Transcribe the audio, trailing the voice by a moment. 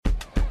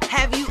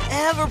Have you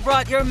ever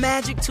brought your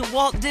magic to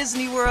Walt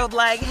Disney World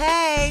like,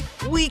 hey,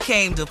 we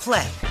came to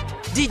play?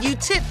 Did you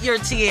tip your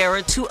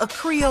tiara to a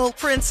Creole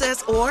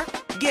princess or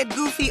get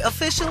goofy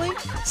officially?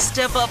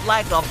 Step up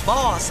like a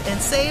boss and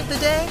save the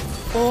day?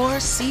 Or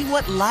see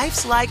what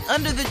life's like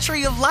under the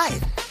tree of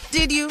life?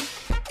 Did you?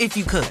 If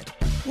you could.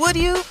 Would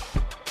you?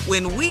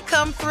 When we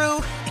come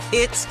through,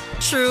 it's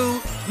true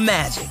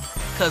magic.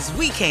 'Cause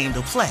we came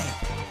to play.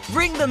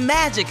 Bring the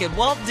magic at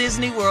Walt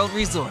Disney World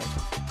Resort.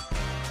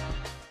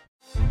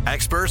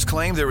 Experts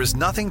claim there is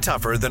nothing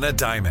tougher than a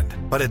diamond.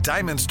 But at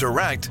Diamonds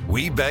Direct,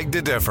 we beg to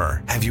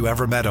differ. Have you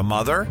ever met a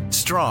mother?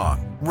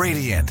 Strong,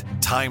 radiant,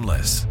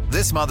 timeless.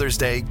 This Mother's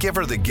Day, give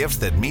her the gift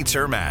that meets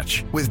her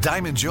match. With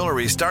diamond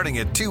jewelry starting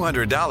at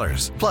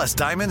 $200. Plus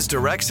Diamonds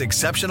Direct's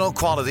exceptional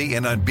quality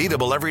and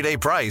unbeatable everyday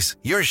price,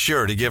 you're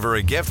sure to give her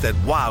a gift that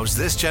wows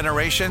this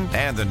generation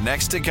and the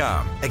next to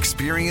come.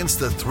 Experience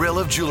the thrill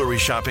of jewelry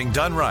shopping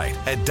done right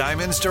at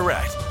Diamonds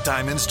Direct.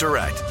 Diamonds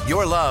Direct.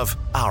 Your love,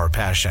 our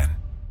passion.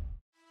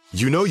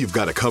 You know you've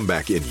got a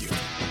comeback in you.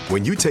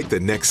 When you take the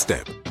next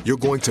step, you're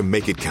going to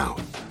make it count.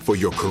 For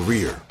your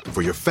career,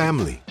 for your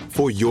family,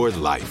 for your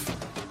life.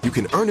 You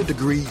can earn a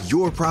degree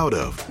you're proud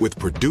of with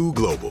Purdue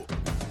Global.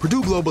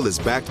 Purdue Global is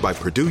backed by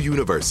Purdue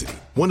University,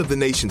 one of the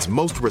nation's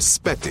most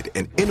respected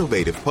and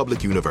innovative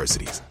public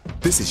universities.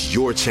 This is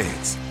your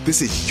chance.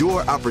 This is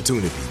your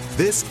opportunity.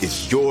 This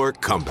is your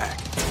comeback.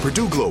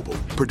 Purdue Global,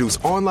 Purdue's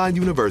online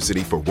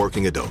university for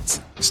working adults.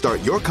 Start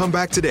your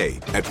comeback today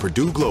at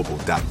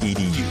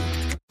purdueglobal.edu.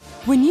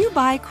 When you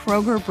buy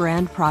Kroger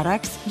brand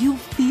products, you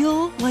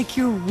feel like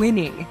you're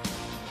winning.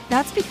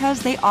 That's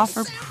because they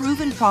offer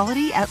proven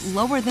quality at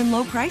lower than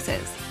low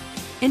prices.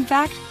 In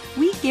fact,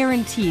 we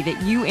guarantee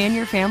that you and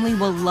your family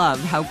will love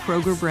how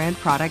Kroger brand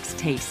products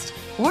taste,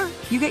 or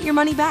you get your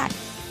money back.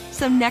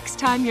 So next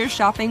time you're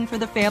shopping for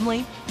the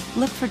family,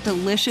 look for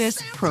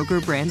delicious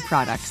Kroger brand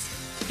products,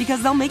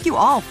 because they'll make you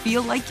all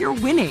feel like you're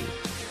winning.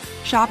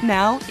 Shop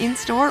now,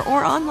 in-store,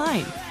 or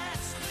online.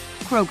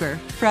 Kroger,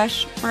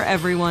 fresh for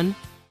everyone.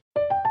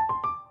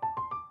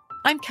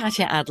 I'm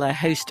Katya Adler,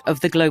 host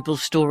of The Global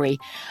Story.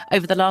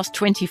 Over the last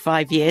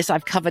 25 years,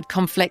 I've covered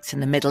conflicts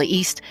in the Middle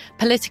East,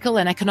 political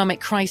and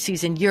economic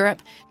crises in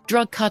Europe,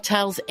 drug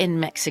cartels in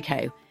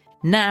Mexico.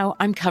 Now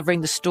I'm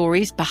covering the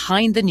stories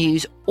behind the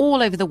news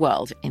all over the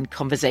world in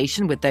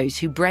conversation with those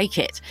who break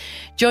it.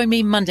 Join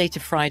me Monday to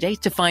Friday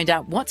to find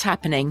out what's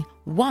happening,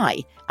 why,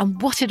 and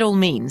what it all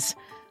means.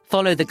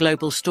 Follow The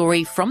Global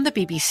Story from the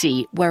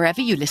BBC wherever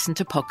you listen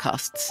to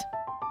podcasts.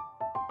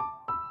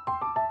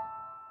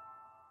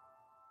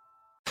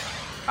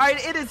 All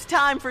right, it is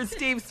time for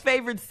Steve's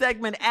favorite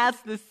segment,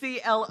 Ask the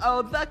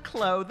CLO, the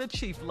CLO, the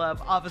Chief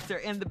Love Officer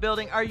in the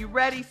building. Are you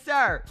ready,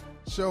 sir?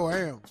 Sure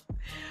am.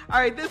 All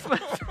right, this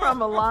one's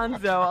from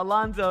Alonzo.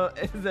 Alonzo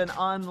is an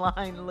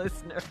online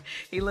listener.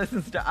 He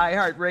listens to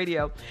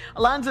iHeartRadio.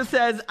 Alonzo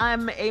says,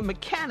 I'm a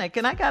mechanic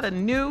and I got a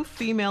new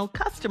female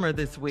customer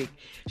this week.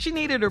 She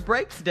needed her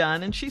brakes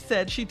done and she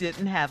said she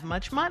didn't have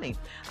much money.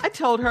 I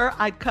told her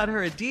I'd cut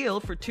her a deal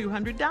for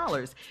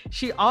 $200.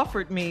 She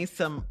offered me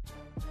some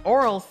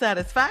oral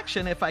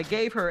satisfaction if I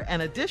gave her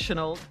an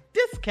additional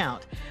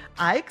discount.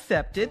 I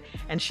accepted,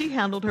 and she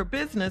handled her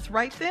business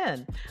right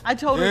then. I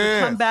told her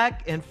to come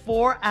back in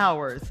 4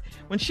 hours.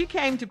 When she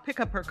came to pick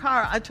up her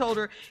car, I told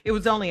her it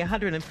was only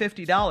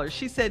 $150.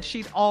 She said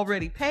she'd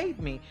already paid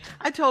me.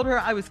 I told her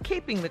I was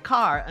keeping the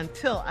car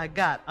until I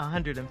got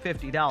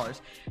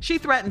 $150. She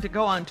threatened to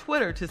go on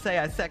Twitter to say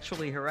I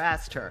sexually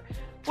harassed her.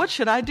 What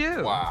should I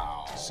do?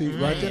 Wow. See,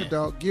 right there,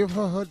 dog. Give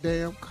her her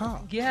damn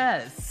car.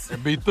 Yes.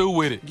 And be through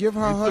with it. Give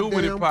her her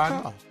damn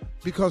partner. car.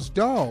 Because,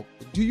 dog,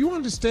 do you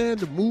understand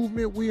the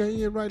movement we are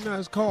in right now?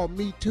 It's called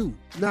Me Too.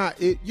 Now,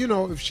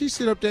 if she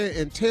sit up there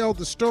and tell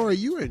the story,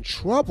 you in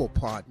trouble,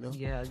 partner.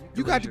 Yeah.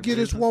 You got to get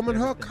this woman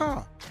her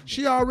car.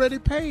 She already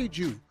paid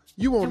you.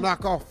 You won't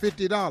knock off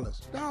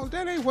 $50. Dog,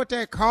 that ain't what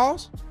that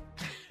costs.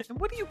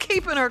 What are you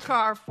keeping her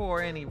car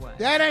for anyway?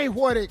 That ain't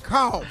what it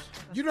costs.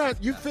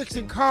 You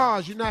fixing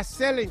cars. You're not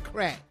selling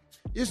crack.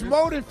 It's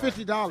more than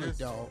 $50,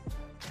 dog.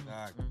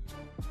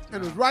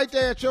 And it was right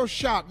there at your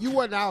shop. You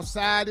wasn't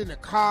outside in a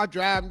car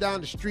driving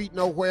down the street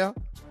nowhere.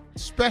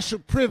 Special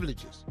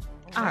privileges.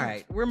 All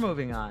right, we're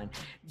moving on.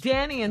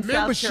 Danny in South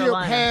Membership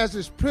Carolina. has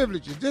its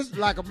privileges. This is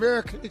like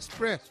American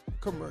Express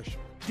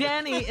commercial.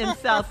 Danny in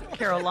South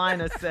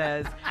Carolina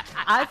says,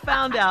 I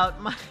found out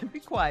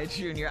be quiet,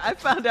 Junior. I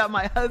found out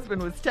my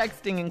husband was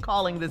texting and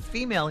calling this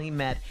female he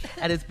met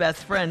at his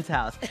best friend's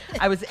house.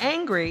 I was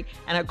angry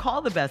and I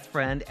called the best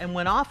friend and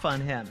went off on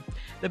him.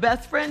 The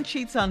best friend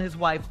cheats on his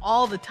wife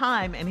all the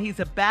time and he's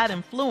a bad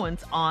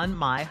influence on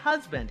my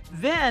husband.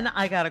 Then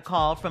I got a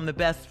call from the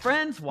best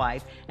friend's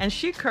wife and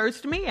she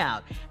cursed me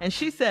out. And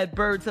she said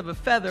birds of a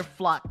feather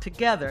flock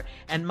together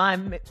and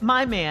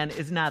my man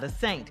is not a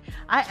saint.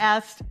 I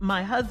asked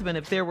my husband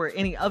if there were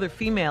any other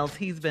females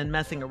he's been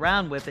messing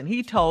around with and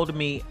he told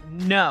me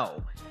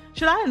no.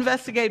 Should I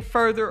investigate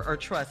further or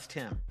trust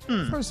him?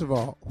 First of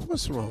all,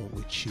 what's wrong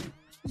with you?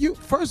 You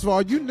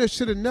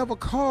should have never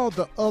called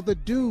the other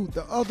dude.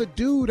 The other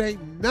dude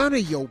ain't none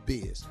of your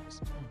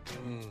business.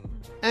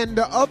 And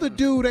the other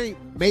dude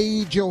ain't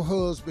made your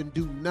husband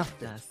do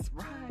nothing. That's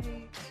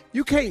right.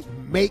 You can't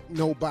make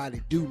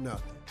nobody do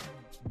nothing.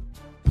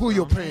 Pull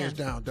your pants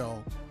down,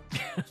 dog.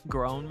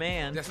 Grown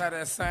man. That's how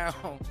that sound.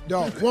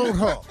 Dog, want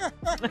her.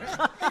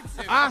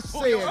 I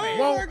said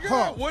want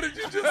her. What did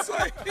you just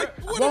say?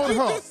 Want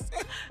her.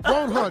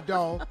 Want her,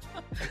 dog.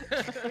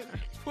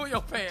 Pull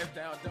your pants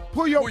down, dog.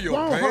 Pull your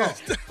want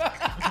pants her.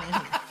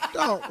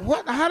 Dog,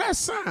 how that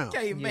sound?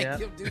 Can't make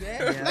him do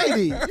that.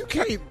 Lady, you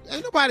can't.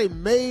 Ain't nobody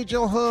made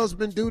your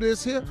husband do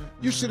this here.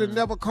 You should have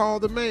never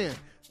called the man.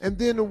 And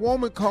then the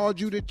woman called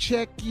you to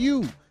check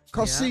you.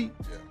 Because, see,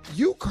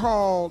 you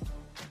called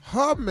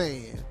her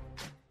man,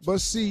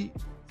 but see,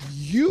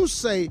 you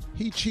say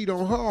he cheat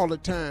on her all the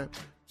time.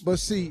 But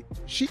see,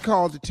 she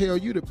called to tell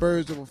you that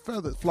birds of a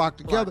feather flock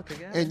together,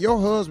 and your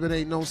husband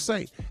ain't no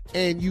saint.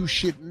 And you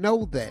should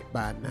know that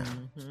by now.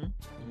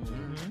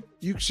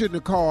 You shouldn't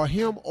have called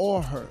him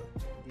or her.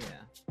 Yeah.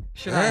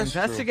 Should I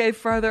investigate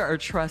further or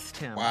trust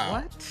him? Wow.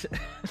 What?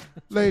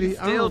 Lady,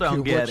 I don't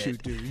care what you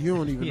it. do. You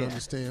don't even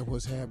understand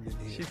what's happening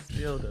here. She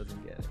still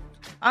doesn't get it.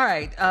 All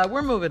right,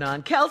 we're moving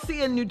on.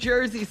 Kelsey in New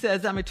Jersey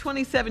says, I'm a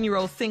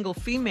 27-year-old single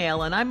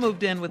female, and I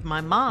moved in with my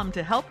mom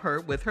to help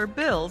her with her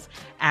bills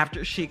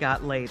after she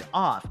got laid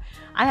off.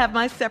 I have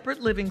my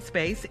separate living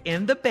space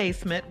in the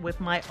basement with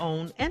my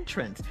own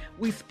entrance.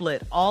 We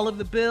split all of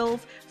the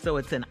bills, so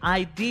it's an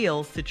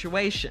ideal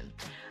situation.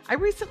 I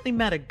recently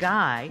met a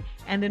guy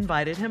and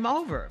invited him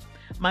over.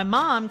 My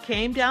mom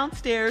came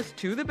downstairs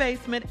to the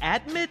basement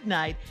at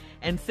midnight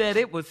and said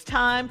it was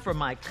time for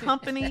my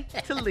company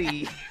to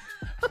leave.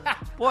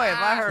 Boy, have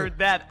I heard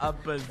that a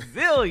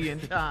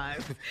bazillion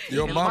times.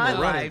 Your in mama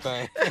my running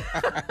life.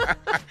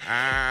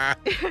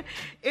 thing.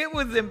 It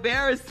was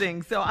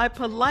embarrassing, so I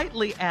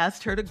politely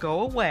asked her to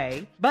go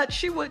away, but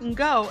she wouldn't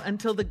go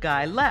until the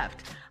guy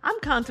left. I'm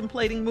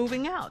contemplating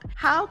moving out.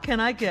 How can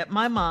I get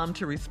my mom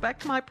to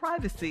respect my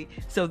privacy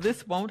so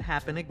this won't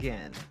happen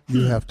again?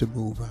 You have to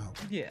move out.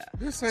 Yeah.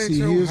 This ain't See,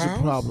 your here's house.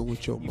 the problem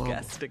with your You mama.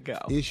 got to go.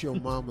 It's your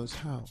mama's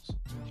house.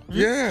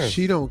 Yeah.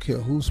 She don't care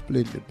who's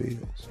splitting the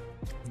bills.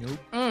 Nope.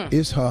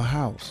 It's her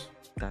house.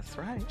 That's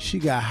right. She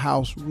got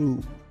house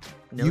rules.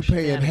 No You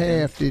paying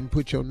shenanigans. half, didn't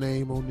put your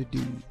name on the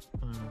deed.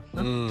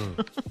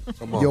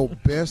 Come on. Your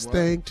best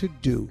thing to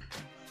do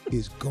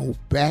is go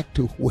back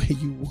to where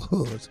you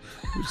was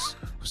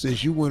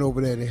since you went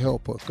over there to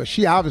help her, because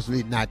she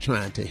obviously not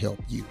trying to help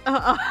you.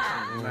 Not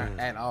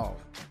at all.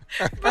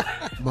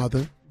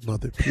 Mother,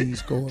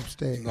 please go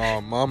upstairs.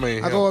 No, mama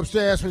ain't I go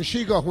upstairs when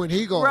he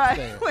go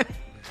upstairs.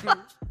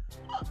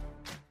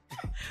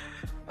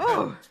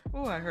 Oh,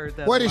 I heard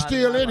that. What a he lot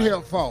still my in life.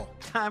 here for?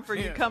 Time for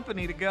your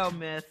company to go,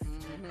 miss.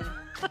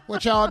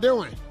 What y'all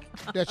doing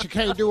that you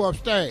can't do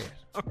upstairs?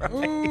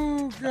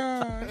 Oh,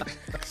 God.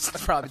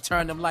 Probably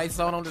turn them lights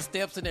on the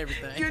steps and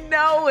everything. You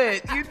know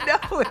it.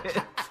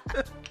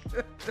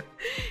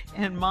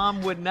 And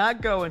mom would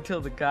not go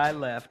until the guy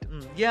left.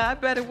 Yeah, I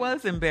bet it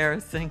was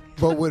embarrassing.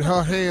 But with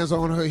her hands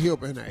on her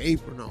hip and her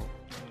apron on.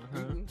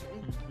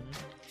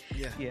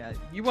 Yeah,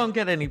 you won't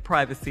get any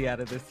privacy out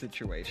of this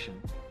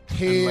situation.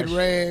 Head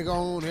rag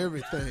on,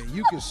 everything.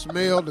 You can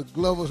smell the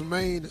Glover's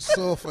mane, the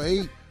sulfur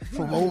 8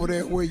 from over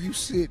there where you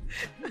sit.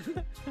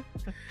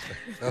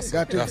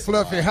 Got them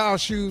fluffy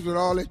house shoes with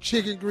all that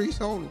chicken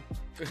grease on them.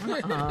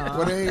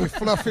 But they ain't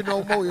fluffy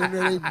no more. You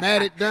know, they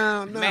matted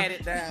down now.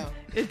 Matted down.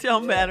 It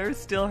don't matter. It's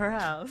still her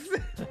house.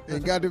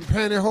 And got them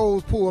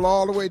pantyhose pulled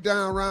all the way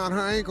down around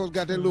her ankles.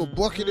 Got that little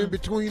bucket in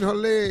between her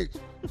legs.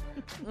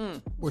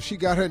 Well, she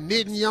got her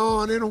knitting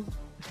yarn in them.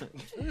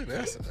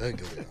 That's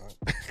ugly.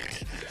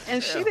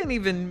 And she didn't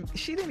even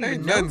Ain't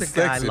know nothing the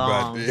guy sexy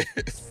long. about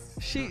this.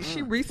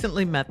 She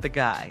recently met the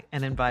guy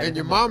and invited And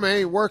your him mama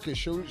ain't working.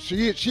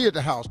 She at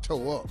the house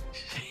toe up.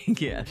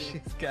 Yeah,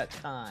 she's got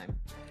time.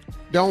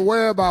 Don't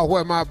worry about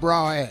where my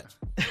bra at.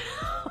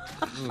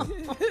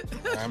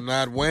 I'm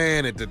not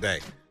wearing it today.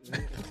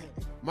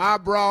 My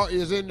bra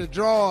is in the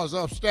drawers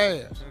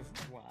upstairs.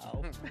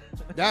 Wow.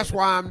 That's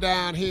why I'm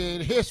down here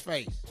in his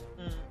face.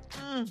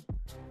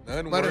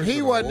 Nothing But if worse he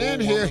than a wasn't in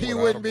old here, woman he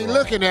without wouldn't a be bra.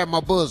 looking at my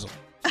bosom.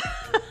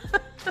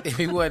 If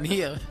he wasn't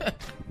here.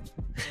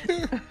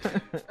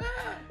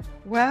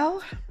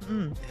 Well,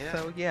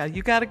 so yeah,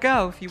 you got to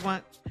go if you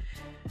want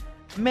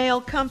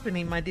male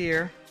company, my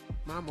dear.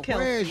 Mama,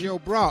 Kelsey. where's your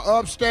bra?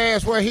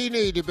 Upstairs where he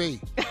need to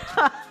be.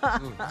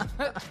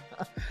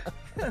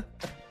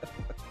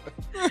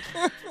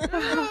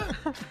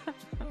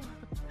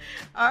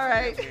 All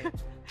right.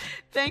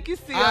 Thank you,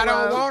 CLO. I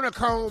don't want to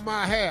comb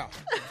my hair.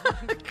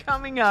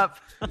 Coming up,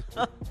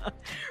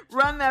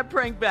 run that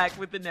prank back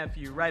with the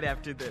nephew right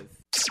after this.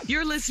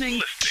 You're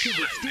listening to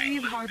the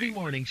Steve Harvey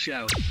Morning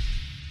Show.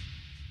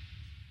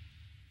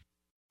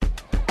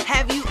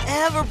 Have you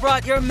ever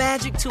brought your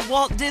magic to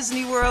Walt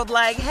Disney World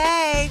like,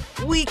 hey,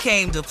 we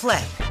came to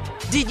play?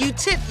 Did you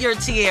tip your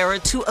tiara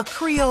to a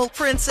Creole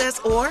princess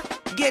or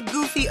get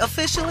goofy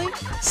officially?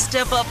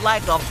 Step up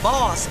like a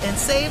boss and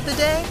save the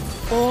day?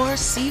 Or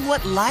see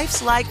what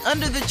life's like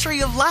under the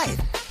tree of life?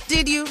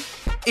 Did you?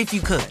 If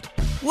you could.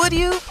 Would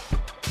you?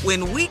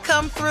 When we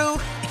come through,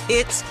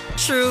 It's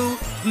true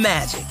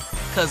magic,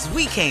 'cause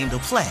we came to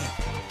play.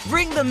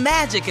 Bring the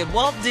magic at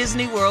Walt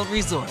Disney World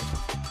Resort.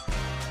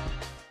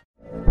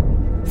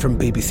 From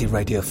BBC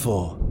Radio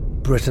 4,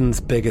 Britain's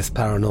biggest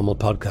paranormal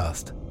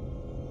podcast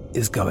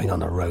is going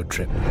on a road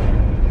trip.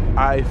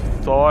 I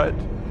thought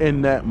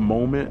in that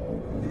moment,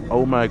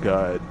 oh my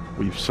God,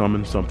 we've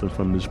summoned something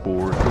from this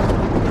board.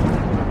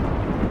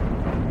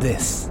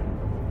 This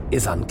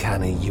is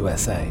Uncanny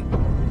USA.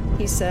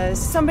 He says,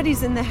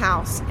 somebody's in the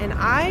house, and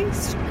I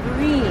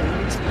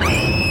screamed.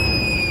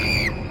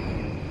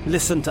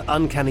 Listen to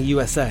Uncanny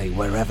USA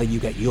wherever you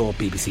get your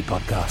BBC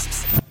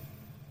podcasts,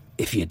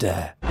 if you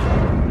dare.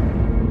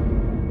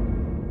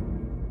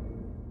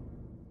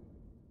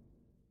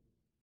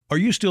 Are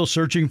you still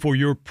searching for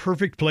your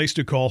perfect place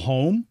to call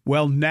home?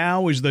 Well,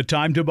 now is the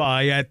time to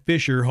buy at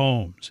Fisher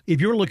Homes. If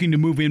you're looking to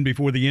move in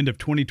before the end of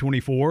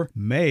 2024,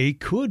 May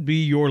could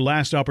be your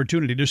last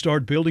opportunity to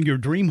start building your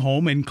dream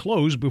home and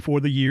close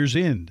before the year's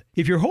end.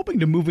 If you're hoping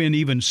to move in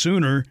even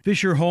sooner,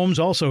 Fisher Homes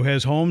also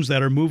has homes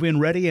that are move-in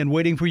ready and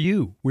waiting for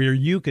you, where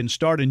you can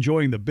start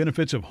enjoying the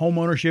benefits of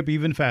homeownership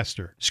even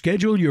faster.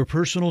 Schedule your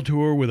personal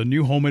tour with a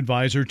new home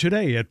advisor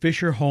today at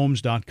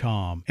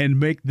FisherHomes.com and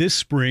make this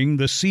spring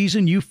the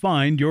season you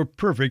find your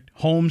perfect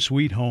home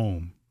sweet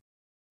home.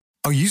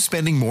 Are you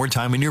spending more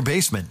time in your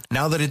basement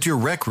now that it's your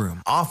rec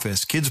room,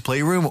 office, kids'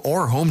 playroom,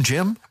 or home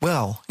gym?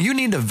 Well, you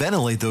need to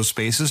ventilate those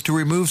spaces to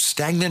remove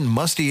stagnant,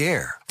 musty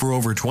air. For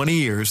over 20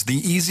 years, the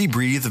Easy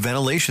Breathe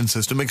ventilation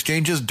system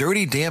exchanges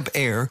dirty, damp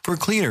air for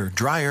cleaner,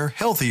 drier,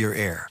 healthier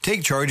air.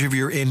 Take charge of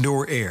your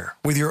indoor air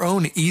with your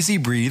own Easy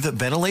Breathe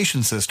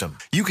ventilation system.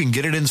 You can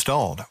get it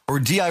installed, or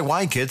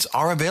DIY kits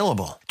are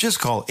available.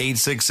 Just call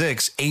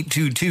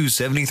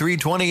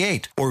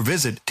 866-822-7328 or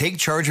visit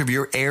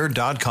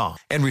TakeChargeOfYourAir.com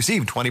and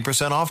receive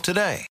 20% off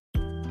today.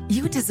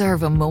 You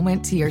deserve a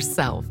moment to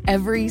yourself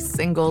every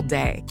single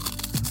day.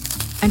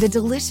 And a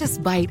delicious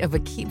bite of a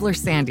Keebler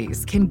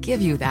Sandies can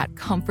give you that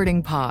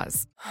comforting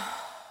pause.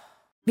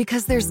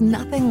 Because there's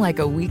nothing like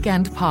a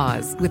weekend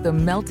pause with the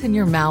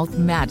melt-in-your-mouth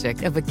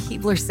magic of a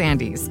Keebler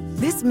Sandies.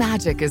 This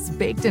magic is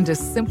baked into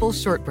simple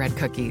shortbread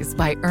cookies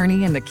by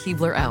Ernie and the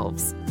Keebler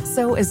Elves.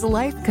 So as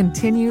life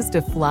continues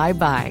to fly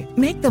by,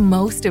 make the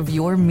most of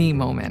your me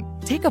moment.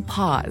 Take a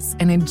pause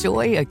and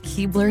enjoy a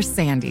Keebler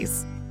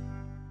Sandies.